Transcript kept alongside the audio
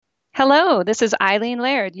Hello, this is Eileen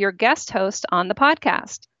Laird, your guest host on the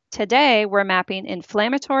podcast. Today, we're mapping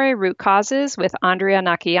inflammatory root causes with Andrea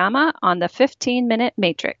Nakayama on the 15-Minute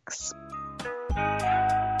Matrix.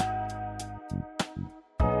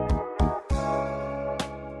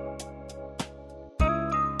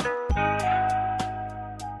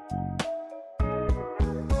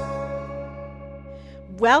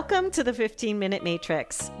 Welcome to the 15-Minute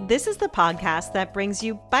Matrix. This is the podcast that brings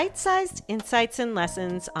you bite-sized insights and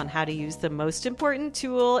lessons on how to use the most important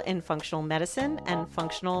tool in functional medicine and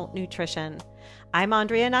functional nutrition. I'm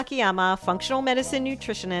Andrea Nakayama, functional medicine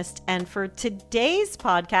nutritionist, and for today's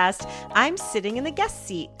podcast, I'm sitting in the guest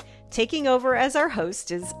seat. Taking over as our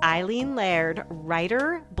host is Eileen Laird,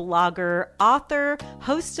 writer, blogger, author,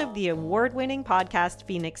 host of the award-winning podcast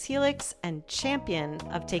Phoenix Helix, and champion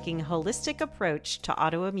of taking a holistic approach to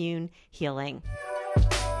autoimmune healing.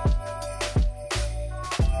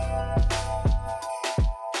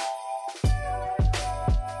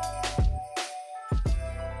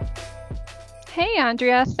 Hey,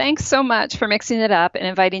 Andrea, thanks so much for mixing it up and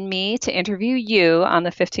inviting me to interview you on the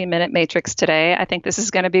 15-Minute Matrix today. I think this is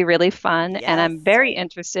going to be really fun, and I'm very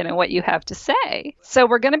interested in what you have to say. So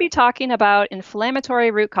we're going to be talking about inflammatory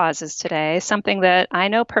root causes today, something that I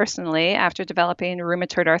know personally after developing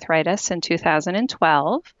rheumatoid arthritis in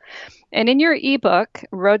 2012. And in your ebook,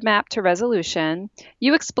 Roadmap to Resolution,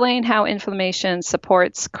 you explain how inflammation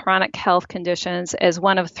supports chronic health conditions as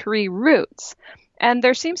one of three roots. And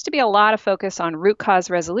there seems to be a lot of focus on root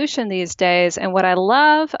cause resolution these days. And what I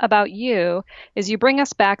love about you is you bring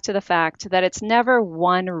us back to the fact that it's never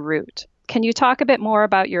one root. Can you talk a bit more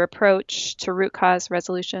about your approach to root cause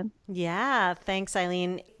resolution? Yeah, thanks,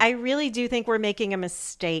 Eileen. I really do think we're making a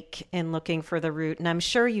mistake in looking for the root. And I'm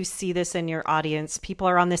sure you see this in your audience. People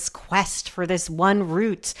are on this quest for this one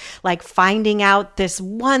root, like finding out this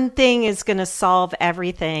one thing is going to solve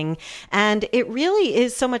everything. And it really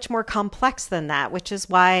is so much more complex than that, which is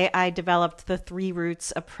why I developed the three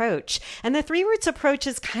roots approach. And the three roots approach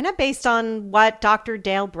is kind of based on what Dr.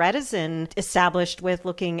 Dale Bredesen established with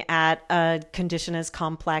looking at a condition as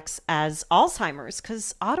complex as Alzheimer's,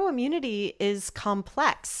 because autoimmunity is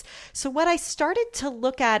complex. So what I started to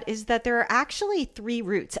look at is that there are actually three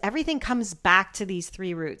roots. Everything comes back to these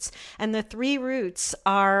three roots. And the three roots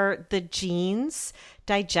are the genes,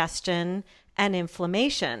 digestion, and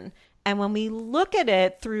inflammation. And when we look at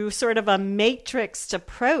it through sort of a matrixed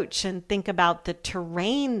approach and think about the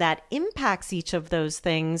terrain that impacts each of those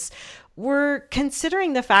things, we're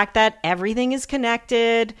considering the fact that everything is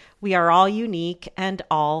connected, we are all unique, and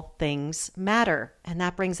all things matter. And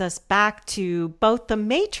that brings us back to both the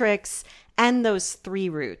matrix and those three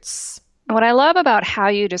roots. What I love about how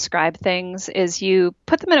you describe things is you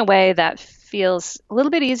put them in a way that feels a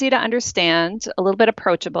little bit easy to understand, a little bit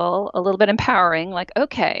approachable, a little bit empowering, like,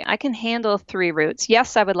 okay, I can handle three roots.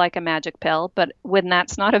 Yes, I would like a magic pill, but when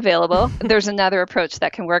that's not available, there's another approach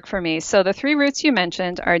that can work for me. So the three roots you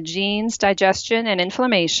mentioned are genes, digestion, and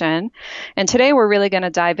inflammation. And today we're really going to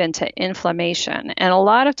dive into inflammation. And a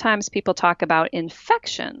lot of times people talk about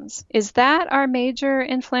infections. Is that our major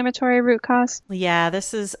inflammatory root cause? Yeah,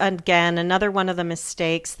 this is, again, another one of the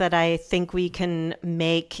mistakes that I think we can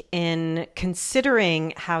make in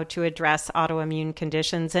considering how to address autoimmune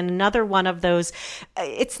conditions. And another one of those,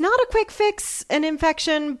 it's not a quick fix, an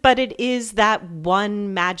infection, but it is that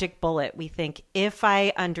one magic bullet. We think if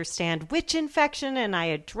I understand which infection and I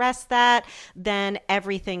address that, then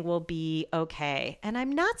everything will be okay. And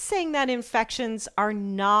I'm not saying that infections are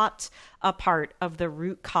not a part of the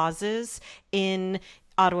root causes in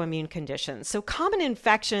autoimmune conditions. So common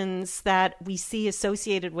infections that we see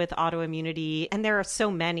associated with autoimmunity, and there are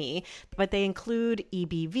so many, but they include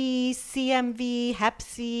EBV, CMV, Hep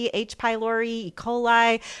C, H. pylori, E.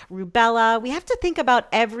 coli, rubella. We have to think about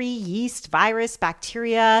every yeast, virus,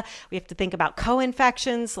 bacteria. We have to think about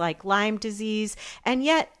co-infections like Lyme disease. And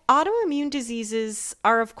yet autoimmune diseases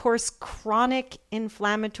are, of course, chronic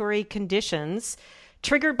inflammatory conditions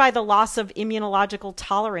triggered by the loss of immunological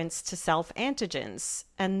tolerance to self-antigens.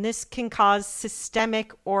 And this can cause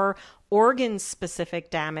systemic or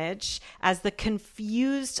organ-specific damage as the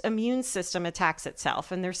confused immune system attacks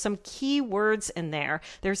itself. And there's some key words in there.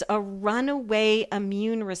 There's a runaway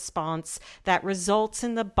immune response that results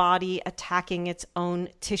in the body attacking its own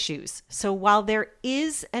tissues. So while there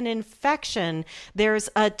is an infection, there's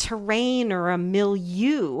a terrain or a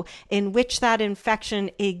milieu in which that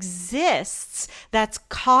infection exists that's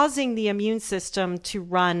causing the immune system to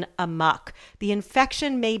run amok. The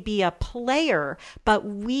infection may be a player, but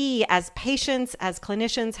we as as patients, as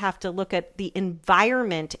clinicians, have to look at the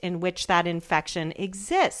environment in which that infection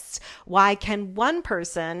exists. Why can one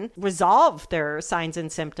person resolve their signs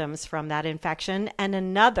and symptoms from that infection and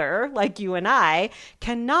another, like you and I,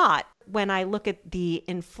 cannot? When I look at the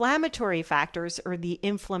inflammatory factors or the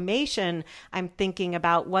inflammation, I'm thinking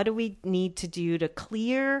about what do we need to do to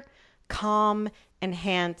clear, calm,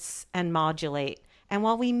 enhance, and modulate. And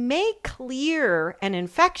while we may clear an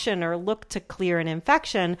infection or look to clear an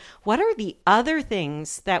infection, what are the other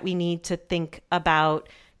things that we need to think about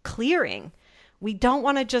clearing? We don't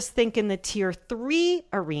want to just think in the tier 3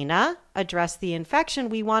 arena, address the infection.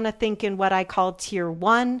 We want to think in what I call tier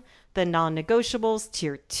 1, the non-negotiables,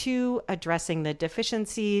 tier 2, addressing the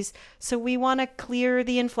deficiencies. So we want to clear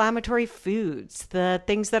the inflammatory foods, the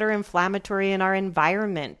things that are inflammatory in our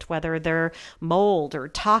environment, whether they're mold or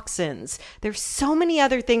toxins. There's so many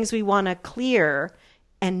other things we want to clear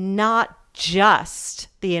and not just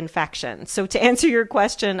the infection. So to answer your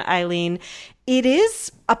question, Eileen, it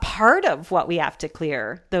is a part of what we have to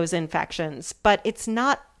clear, those infections, but it's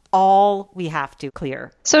not all we have to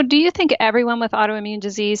clear. So do you think everyone with autoimmune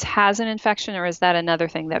disease has an infection, or is that another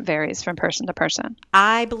thing that varies from person to person?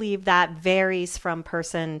 I believe that varies from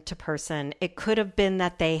person to person. It could have been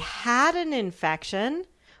that they had an infection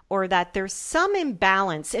or that there's some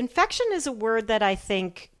imbalance. Infection is a word that I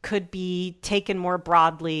think could be taken more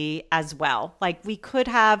broadly as well. Like we could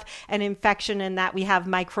have an infection in that we have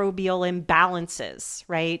microbial imbalances,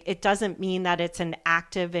 right? It doesn't mean that it's an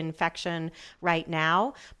active infection right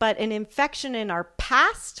now, but an infection in our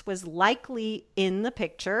past was likely in the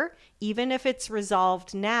picture, even if it's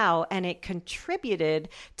resolved now, and it contributed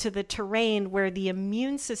to the terrain where the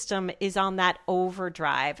immune system is on that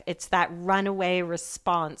overdrive. It's that runaway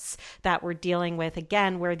response that we're dealing with,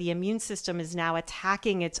 again, where the immune system is now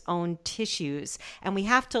attacking its own tissues. And we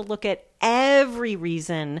have to look at every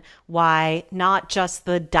reason why, not just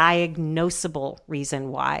the diagnosable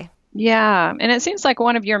reason why. Yeah. And it seems like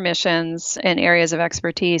one of your missions and areas of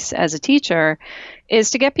expertise as a teacher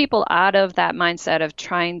is to get people out of that mindset of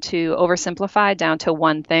trying to oversimplify down to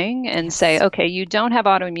one thing and say, okay, you don't have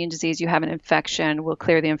autoimmune disease, you have an infection. We'll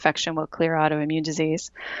clear the infection, we'll clear autoimmune disease,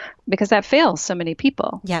 because that fails so many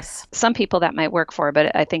people. Yes. Some people that might work for,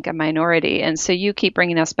 but I think a minority. And so you keep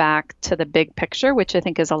bringing us back to the big picture, which I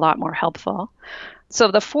think is a lot more helpful. So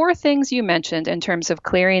the 4 things you mentioned in terms of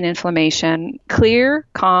clearing inflammation: clear,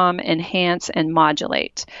 calm, enhance, and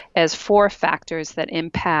modulate, as 4 factors that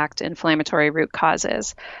impact inflammatory root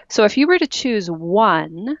causes. So if you were to choose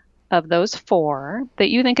one of those 4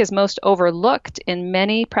 that you think is most overlooked in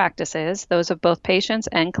many practices, those of both patients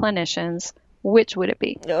and clinicians, which would it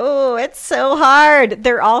be? Oh, it's so hard.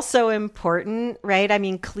 They're all so important, right? I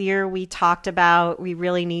mean, clear, we talked about, we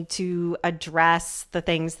really need to address the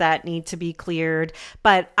things that need to be cleared,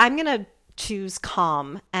 but I'm going to choose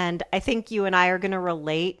calm. And I think you and I are going to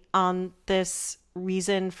relate on this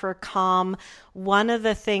reason for calm. One of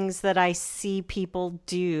the things that I see people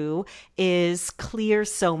do is clear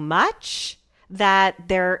so much that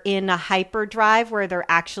they're in a hyperdrive where they're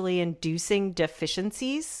actually inducing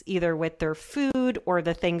deficiencies, either with their food or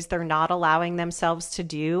the things they're not allowing themselves to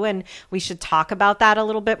do. And we should talk about that a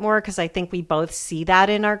little bit more, because I think we both see that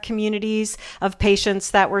in our communities of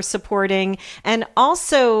patients that we're supporting, and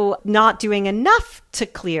also not doing enough to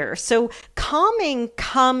clear. So calming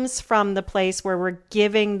comes from the place where we're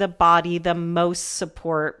giving the body the most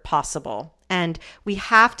support possible. And we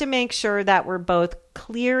have to make sure that we're both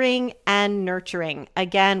clearing and nurturing.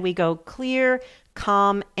 Again, we go clear,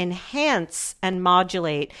 calm, enhance, and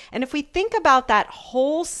modulate. And if we think about that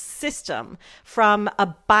whole system from a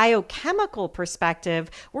biochemical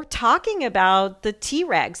perspective, we're talking about the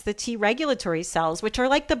Tregs, the T regulatory cells, which are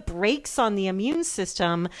like the brakes on the immune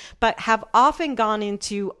system, but have often gone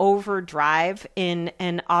into overdrive in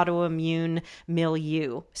an autoimmune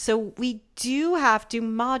milieu. So we do have to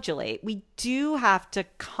modulate. We do have to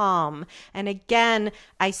calm. And again,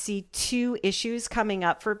 I see 2 issues coming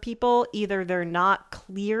up for people. Either they're not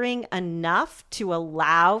clearing enough to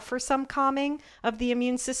allow for some calming of the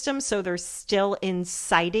immune system, so they're still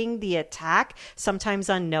inciting the attack, sometimes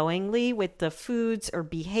unknowingly, with the foods or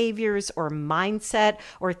behaviors or mindset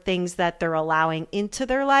or things that they're allowing into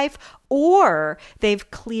their life, or they've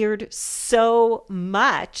cleared so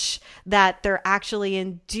much that they're actually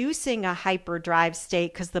inducing a hyperdrive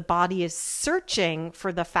state because the body is searching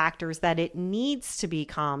for the factors that it needs to be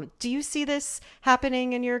calm. Do you see this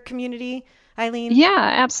happening in your community? Eileen? Yeah,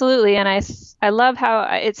 absolutely. And I love how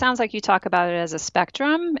it sounds like you talk about it as a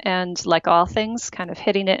spectrum, and like all things, kind of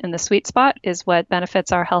hitting it in the sweet spot is what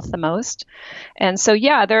benefits our health the most. And so,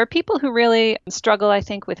 yeah, there are people who really struggle, I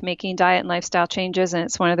think, with making diet and lifestyle changes. And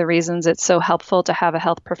it's one of the reasons it's so helpful to have a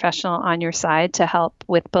health professional on your side to help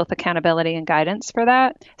with both accountability and guidance for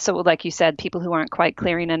that. So, like you said, people who aren't quite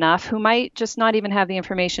clearing enough, who might just not even have the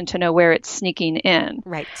information to know where it's sneaking in.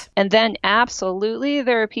 Right. And then, absolutely,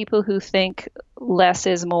 there are people who think less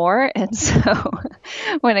is more. And so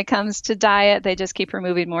when it comes to diet, they just keep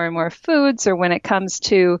removing more and more foods. Or when it comes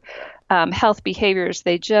to health behaviors,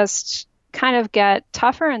 they just kind of get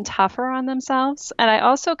tougher and tougher on themselves. And I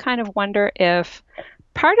also kind of wonder if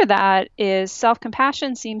part of that is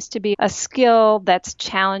self-compassion seems to be a skill that's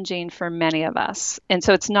challenging for many of us. And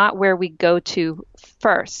so it's not where we go to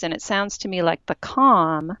first. And it sounds to me like the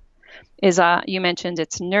calm is you mentioned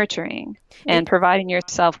it's nurturing and providing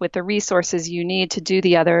yourself with the resources you need to do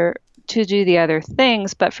the other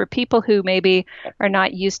things. But for people who maybe are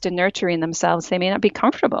not used to nurturing themselves, they may not be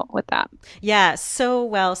comfortable with that. Yeah, so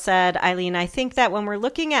well said, Eileen. I think that when we're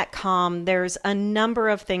looking at calm, there's a number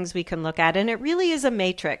of things we can look at, and it really is a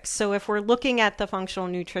matrix. So if we're looking at the functional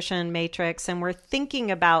nutrition matrix and we're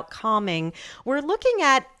thinking about calming, we're looking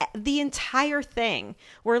at the entire thing.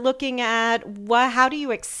 We're looking at how do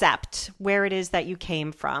you accept where it is that you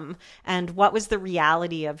came from and what was the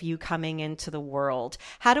reality of you coming into the world?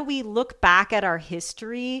 How do we look back at our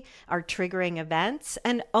history, our triggering events,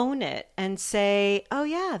 and own it and say, oh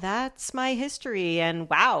yeah, that's my history. And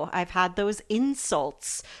wow, I've had those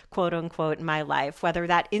insults, quote unquote, in my life, whether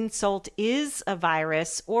that insult is a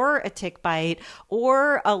virus or a tick bite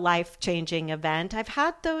or a life-changing event. I've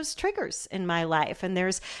had those triggers in my life. And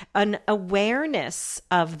there's an awareness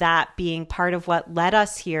of that being part of what led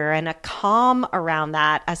us here and a calm around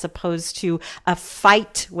that as opposed to a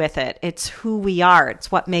fight with it. It's who we are.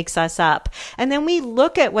 It's what makes us up. And then we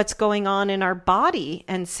look at what's going on in our body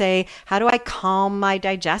and say, how do I calm my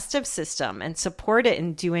digestive system and support it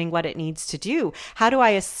in doing what it needs to do? How do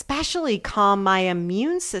I especially calm my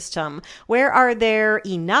immune system? Where are there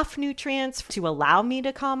enough nutrients to allow me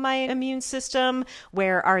to calm my immune system?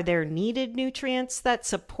 Where are there needed nutrients that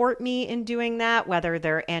support me in doing that? Whether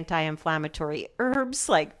they're anti-inflammatory herbs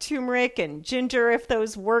like turmeric and ginger, if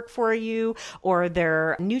those work for you, or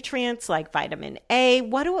they're nutrients like vitamin A.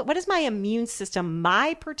 What does my immune system,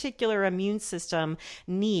 my particular immune system,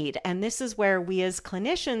 need? And this is where we as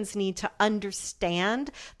clinicians need to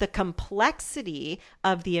understand the complexity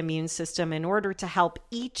of the immune system in order to help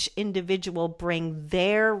each individual bring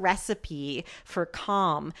their recipe for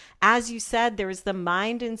calm. As you said, there's the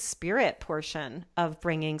mind and spirit portion of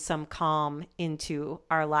bringing some calm into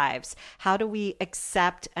our lives. How do we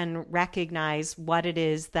accept and recognize what it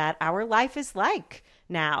is that our life is like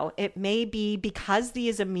now? It may be because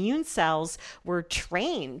these immune cells were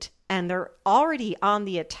trained and they're already on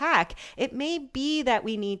the attack. It may be that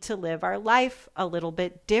we need to live our life a little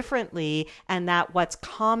bit differently, and that what's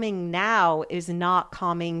calming now is not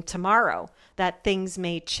calming tomorrow, that things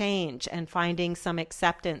may change, and finding some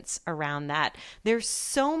acceptance around that. There's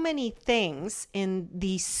so many things in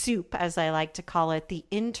the soup, as I like to call it, the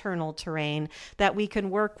internal terrain, that we can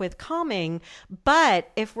work with calming. But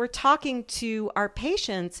if we're talking to our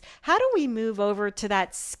patients, how do we move over to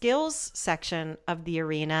that skills section of the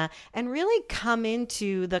arena and really come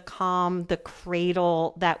into the calm, the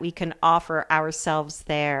cradle that we can offer ourselves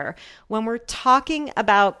there? When we're talking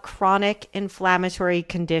about chronic inflammatory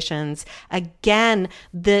conditions, again,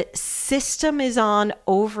 the system is on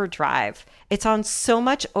overdrive. It's on so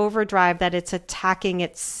much overdrive that it's attacking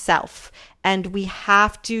itself. And we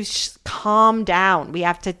have to calm down. We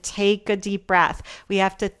have to take a deep breath. We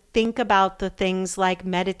have to think about the things like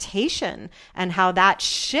meditation and how that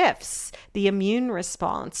shifts the immune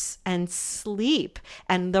response, and sleep,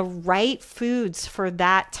 and the right foods for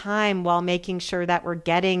that time while making sure that we're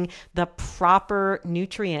getting the proper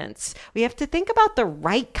nutrients. We have to think about the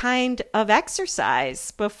right kind of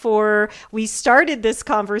exercise. Before we started this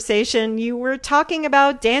conversation, you were talking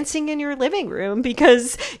about dancing in your living room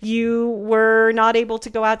because you were not able to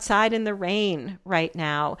go outside in the rain right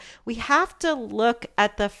now. We have to look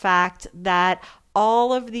at the fact that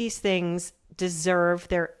all of these things deserve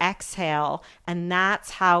their exhale. And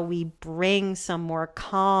that's how we bring some more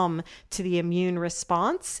calm to the immune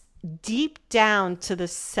response deep down to the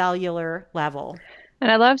cellular level.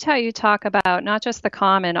 And I loved how you talk about not just the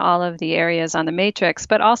calm in all of the areas on the matrix,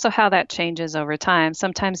 but also how that changes over time,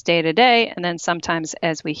 sometimes day to day, and then sometimes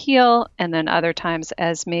as we heal, and then other times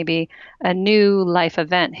as maybe a new life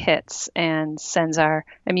event hits and sends our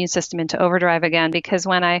immune system into overdrive again. Because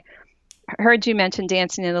when I heard you mention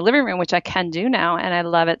dancing in the living room, which I can do now, and I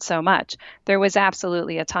love it so much. There was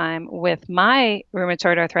absolutely a time with my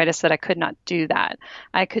rheumatoid arthritis that I could not do that.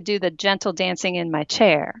 I could do the gentle dancing in my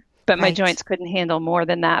chair, but my joints couldn't handle more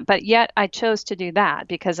than that. But yet I chose to do that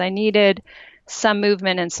because I needed some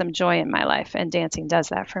movement and some joy in my life, and dancing does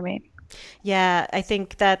that for me. Yeah, I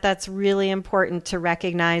think that that's really important to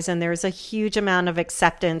recognize. And there's a huge amount of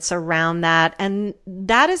acceptance around that. And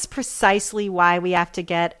that is precisely why we have to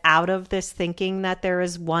get out of this thinking that there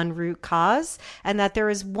is one root cause and that there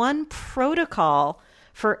is one protocol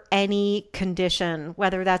for any condition,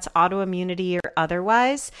 whether that's autoimmunity or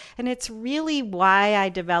otherwise. And it's really why I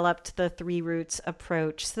developed the 3 roots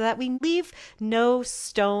approach, so that we leave no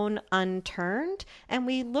stone unturned and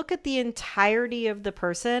we look at the entirety of the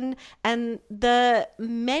person and the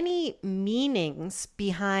many meanings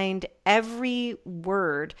behind every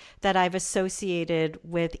word that I've associated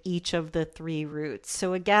with each of the 3 roots.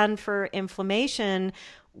 So again, for inflammation,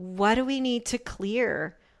 what do we need to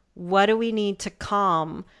clear? What do we need to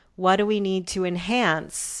calm? What do we need to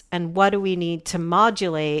enhance? And what do we need to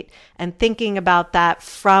modulate? And thinking about that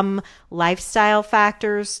from lifestyle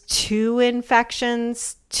factors to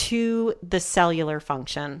infections to the cellular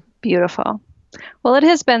function. Beautiful. Well, it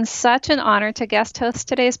has been such an honor to guest host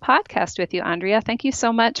today's podcast with you, Andrea. Thank you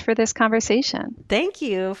so much for this conversation. Thank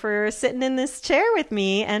you for sitting in this chair with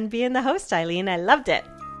me and being the host, Eileen. I loved it.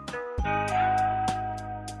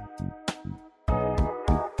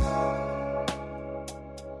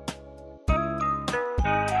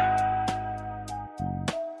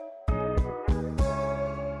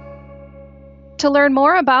 To learn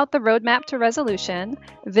more about the Roadmap to Resolution,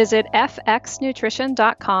 visit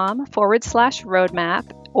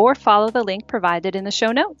fxnutrition.com/roadmap or follow the link provided in the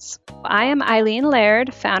show notes. I am Eileen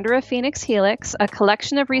Laird, founder of Phoenix Helix, a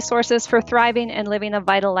collection of resources for thriving and living a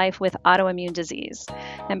vital life with autoimmune disease.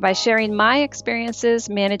 And by sharing my experiences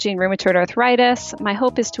managing rheumatoid arthritis, my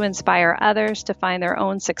hope is to inspire others to find their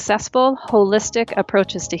own successful, holistic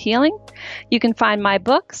approaches to healing. You can find my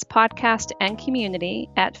books, podcast, and community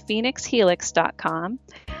at phoenixhelix.com.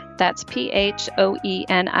 That's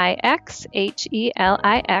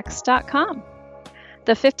PHOENIXHELIX.com.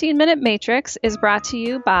 The 15-Minute Matrix is brought to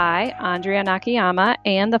you by Andrea Nakayama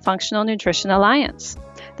and the Functional Nutrition Alliance.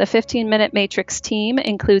 The 15-Minute Matrix team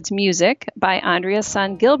includes music by Andrea's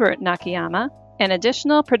son Gilbert Nakayama and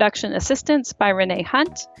additional production assistance by Renee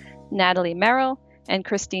Hunt, Natalie Merrill, and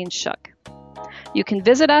Christine Shook. You can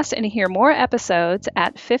visit us and hear more episodes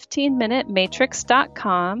at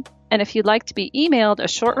 15minutematrix.com. And if you'd like to be emailed a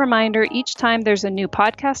short reminder each time there's a new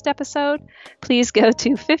podcast episode, please go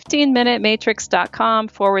to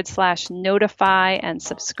 15minutematrix.com/notify and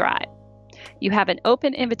subscribe. You have an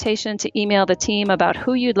open invitation to email the team about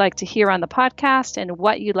who you'd like to hear on the podcast and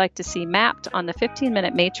what you'd like to see mapped on the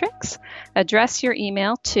 15-Minute Matrix. Address your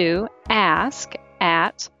email to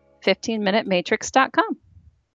ask@15minutematrix.com.